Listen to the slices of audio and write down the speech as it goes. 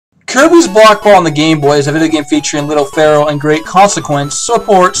Kirby's Block Ball on the Game Boy is a video game featuring Little Pharaoh and Great Consequence,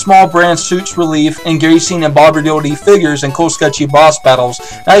 support, small brand suits relief, engaging and bobbability figures, and cool sketchy boss battles,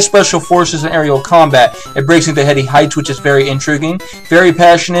 nice special forces and aerial combat. It breaks into heady heights, which is very intriguing, very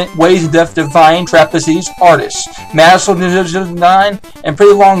passionate, ways in depth defying, trapezes, artists, massive design, and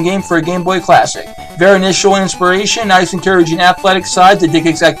pretty long game for a Game Boy Classic. Very initial inspiration, nice encouraging athletic side to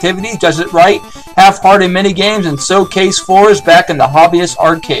Dick's activities, does it right, half-hearted minigames, and showcase floors back in the hobbyist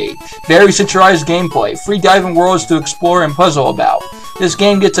arcade. Very centralized gameplay, free diving worlds to explore and puzzle about. This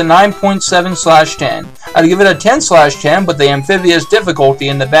game gets a 9.7/10. I'd give it a 10/10, but the amphibious difficulty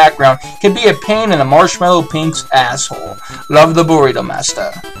in the background can be a pain in a Marshmallow Pink's asshole. Love the Burrito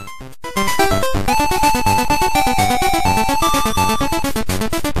Master.